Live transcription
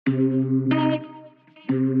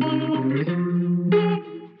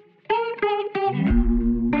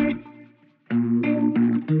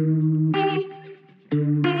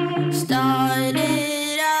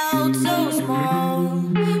Started out so small,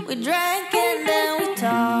 we drank and then we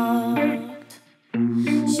talked.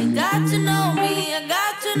 She got to know me, I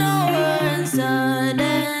got to know her, and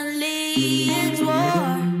suddenly it's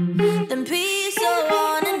war, then peace, so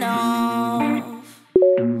on and off.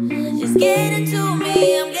 She's getting to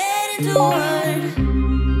me, I'm getting to her.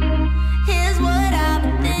 Here's what I've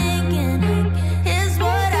been thinking, here's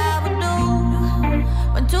what I would do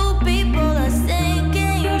when two people are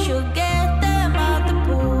sinking. You should get them out the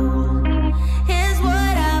pool. Here's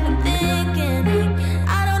what I've been thinking,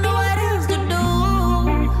 I don't know what else to do,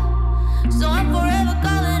 so I'm forever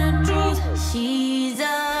calling her truth. She's a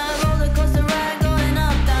roller coaster ride going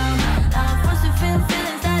up, down. First to feel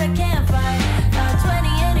feelings that I can't fight. Not 20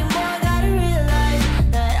 anymore, gotta realize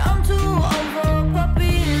that I'm too old for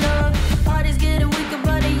puppy love. Party's getting weaker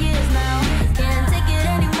by the years now. Can't take it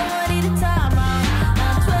anymore, need a time out.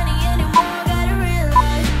 Not 20 anymore, gotta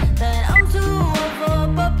realize that I'm too old for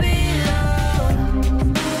puppy love.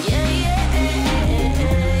 Yeah, yeah,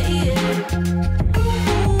 yeah, yeah.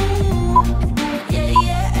 Ooh, yeah,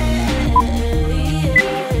 yeah, yeah.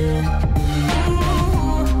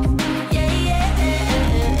 Ooh, yeah, yeah,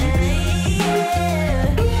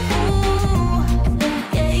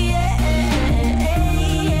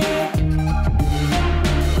 yeah.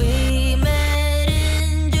 We met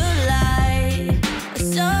in July, a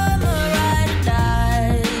summer ride or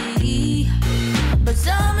die. But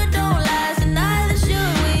summer don't last, and neither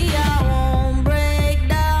should we. I won't break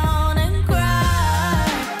down and cry.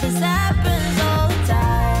 This happens all the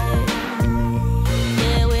time.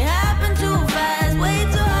 Yeah, we happen too fast, way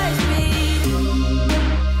too high speed.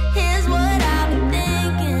 Here's what I've been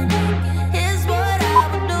thinking, here's what I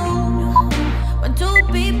would do when two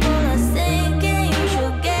people are sinking. You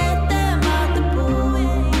should get them out the pool.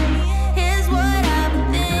 Here's what I've been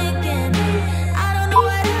thinking, I don't know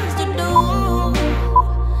what else to do,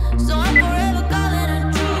 so I'm forever calling her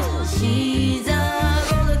truth. She's a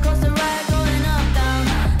roller coaster ride going up, down.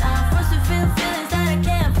 First to feel feelings that I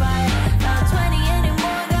can't fight. Not 20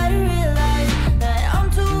 anymore, gotta realize that I'm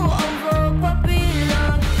too old for puppy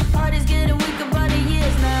love. Party's getting weaker by the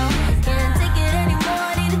years now. Can't take it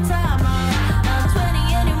anymore, need a time out. Not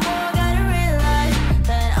 20 anymore, gotta realize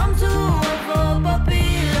that I'm too old for puppy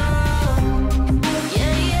love.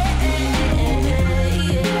 Yeah, yeah, yeah,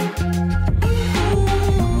 yeah.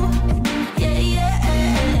 Ooh, yeah, yeah,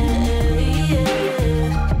 yeah, yeah.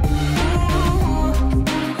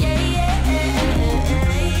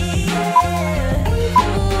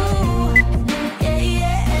 Ooh, yeah,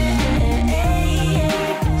 yeah,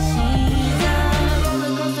 She's a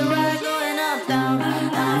roller coaster ride going up, down.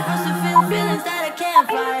 First to feel feelings that I can't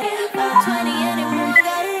fight. Not 20 anymore,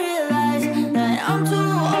 gotta realize that I'm too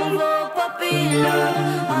old for puppy love.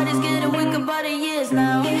 Heart is getting weaker by the years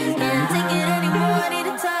now. Can't take it anymore, need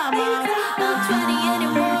a time out. Not 20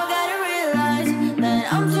 anymore, gotta realize that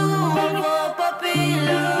I'm too old for puppy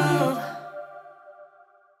love.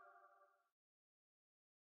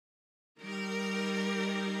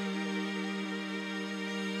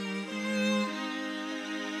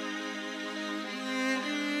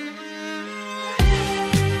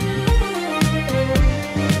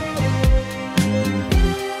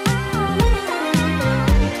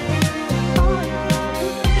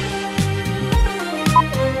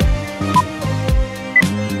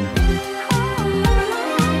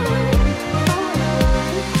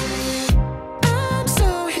 I'm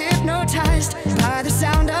so hypnotized by the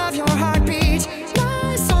sound of your heartbeat.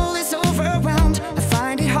 My soul is overwhelmed, I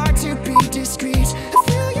find it hard to be discreet. I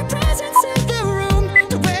feel your presence in the room,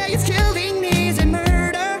 the way it's killing me is a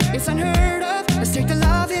murder. It's unheard of, let's take the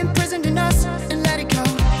love imprisoned in us and let it go.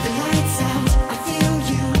 The lights out, I feel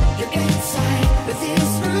you, you're inside with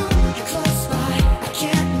this room. You're close by, I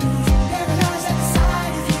can't move, paralyzed at the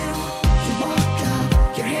sight of you. You walk up,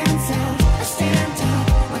 your hands out, I stand up,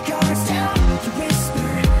 my guard's down. You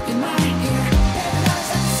whisper in my ear,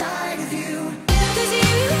 paralyzed at the sight of you. 'Cause you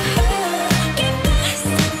keep us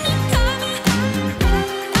coming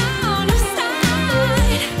out of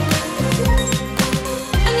sight,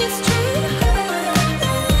 and it's true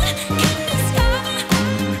that can discover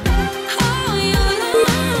all your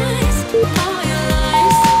lies, all your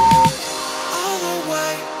lies.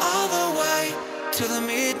 All the way to the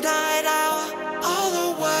midnight hour. All the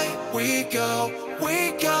way we go, we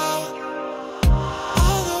go.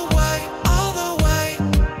 All the way,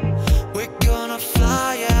 we're gonna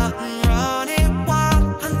fly out and run it wild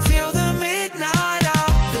until the midnight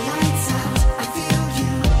hour. The lights out, I feel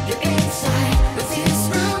you,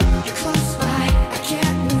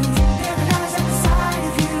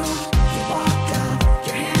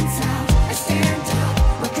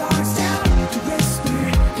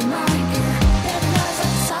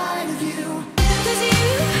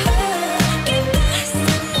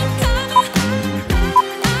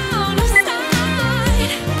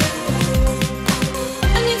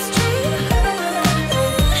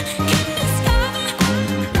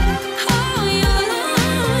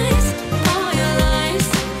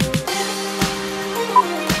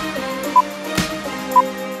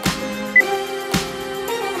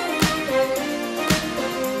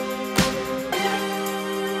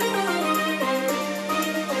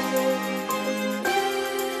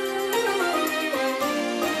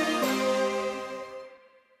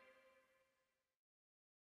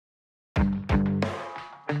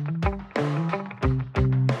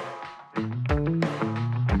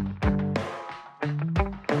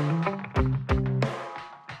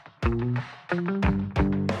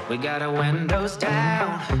 We got our windows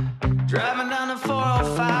down, driving down the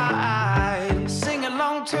 405, sing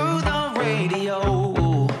along to the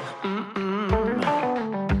radio.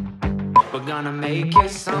 We're gonna make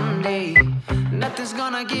it someday, nothing's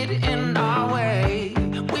gonna get in our way.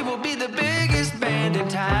 We will be the biggest band in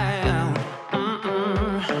town.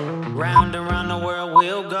 Round and round the world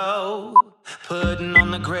we'll go, putting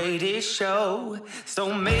on the greatest show.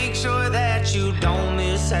 So make sure that you don't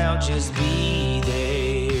miss out, just be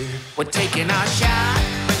there. We're taking our shot,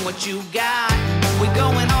 bring what you got. We're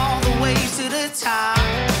going all the way to the top.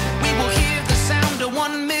 We will hear the sound of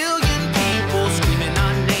 1 million people screaming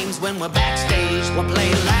our names when we're backstage. We'll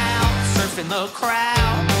play loud, surfing the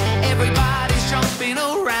crowd. Everybody's jumping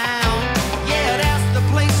around. Yeah, that's the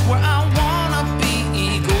place where I wanna be.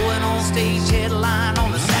 Going on stage, headline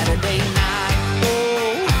on a Saturday night.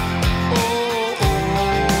 Oh, oh,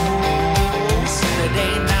 oh,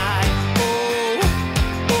 Saturday night. Oh,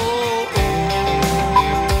 oh,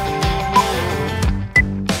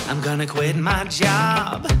 oh. I'm gonna quit my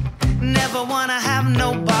job, never wanna have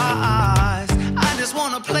no boss. I just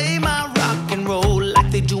wanna play my rock and roll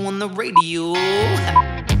like they do on the radio.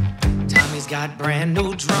 Tommy's got brand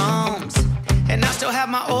new drums, and I still have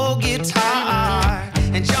my old guitar.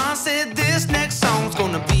 And John said this next song's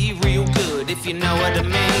gonna be real good, if you know what I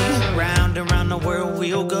mean. Round and round the world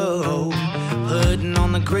we'll go, putting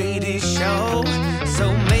on the greatest show.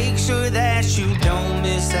 So make sure that you don't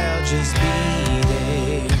miss out, just be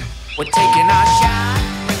there. We're taking our shot,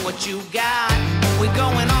 bring what you got. We're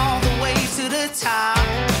going all the way to the top.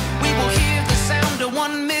 We will hear the sound of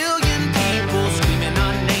 1 million people screaming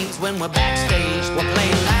our names when we're backstage. We'll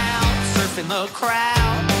play loud, surfing the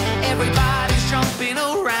crowd. Everybody's jumping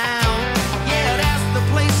around. Yeah, that's the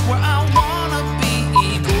place where I wanna be.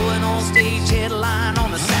 Going on stage, headline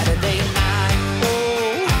on a Saturday night.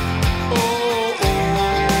 Oh, oh,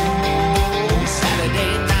 oh,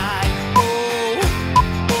 Saturday night. Oh,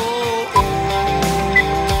 oh, oh.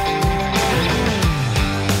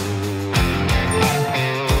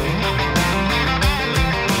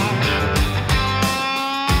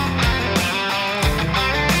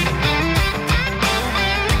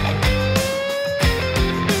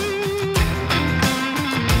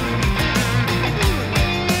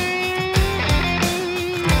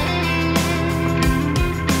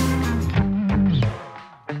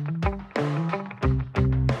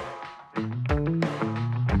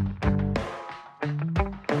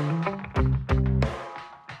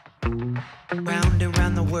 Round and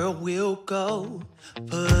round the world we'll go,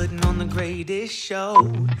 putting on the greatest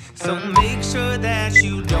show. So make sure that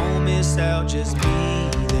you don't miss out, just be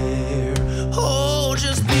there. Oh,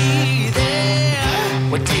 just be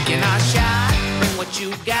there. We're taking our shot, bring what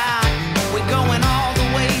you got. We're going all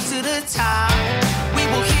the way to the top. We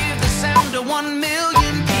will hear the sound of 1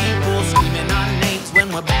 million people screaming our names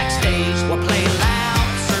when we're backstage. We'll play loud,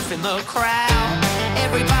 surfing the crowd.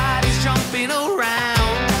 Everybody's jumping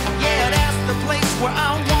around. Yeah, that's the place where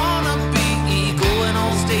I wanna be. Going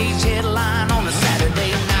on stage, headline on a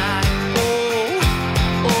Saturday night. Oh,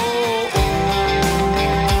 oh,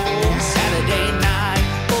 oh, Saturday night.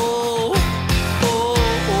 Oh, oh,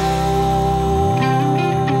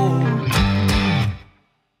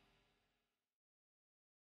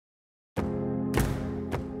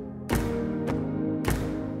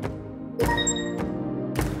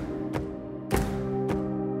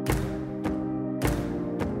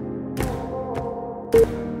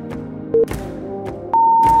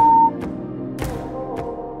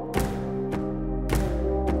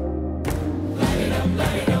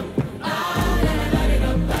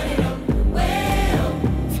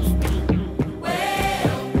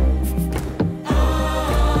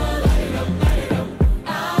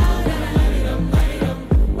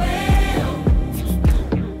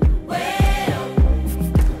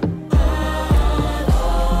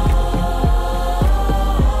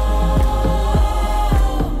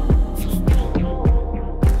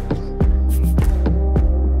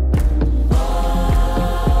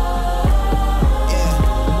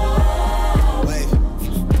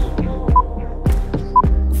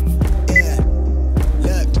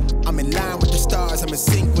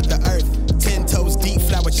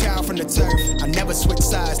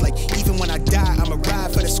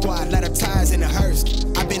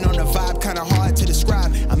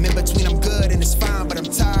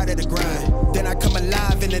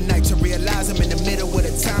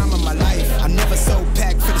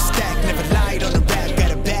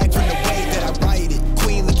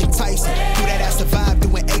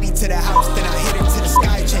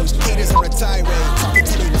 Talking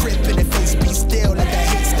to their crib in the face, be still, let that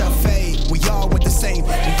hate stuff fade. We all want the same,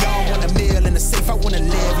 we all want a meal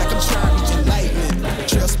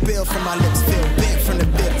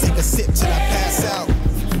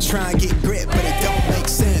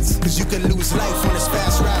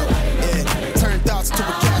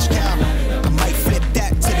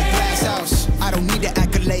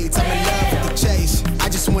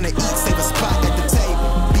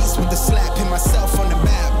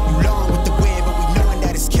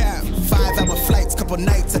couple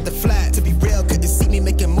nights at the flat. To be real, couldn't see me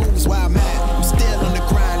making moves while I'm at. I'm still on the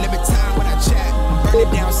grind, limit time when I chat.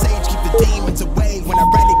 Burning down sage, keep the demons away. When I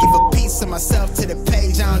ready, give a piece of myself to the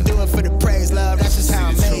page. I don't do it for the praise, love, that's just how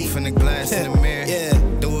I'm made. See the truth in the glass in the mirror.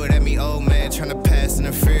 Yeah. Do it at me, old man, tryna pass in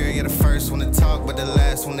the fear. You're the first one to talk, but the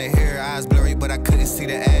last one to hear. Eyes blurry, but I couldn't see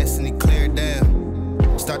the ass, and he cleared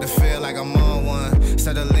down. Start to feel like I'm on one.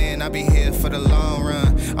 Settle in, I'll be here for the long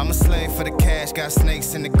run. I'm a slave for the cash, got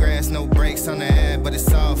snakes in the grass, no brakes on the ad, but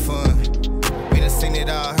it's all fun. We done seen it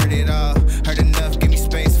all, heard enough, give me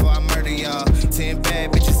space before I murder y'all. 10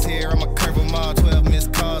 bad bitches here, I'ma curve them all. 12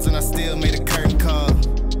 missed calls, and I still made a curtain call.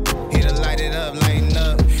 Here to light it up, lighten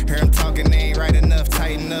up. Hear him talking, they ain't right enough,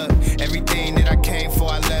 tighten up. Everything that I came for,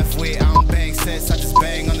 I left with. I don't bang sets, I just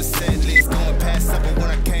bang on the set list. Going past supper when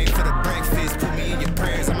I came for the breakfast. Put me in your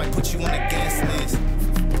prayers, I might put you on the guest list.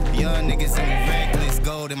 Young niggas in me reckless,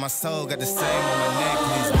 gold in my soul, got the same on my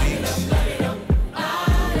necklace.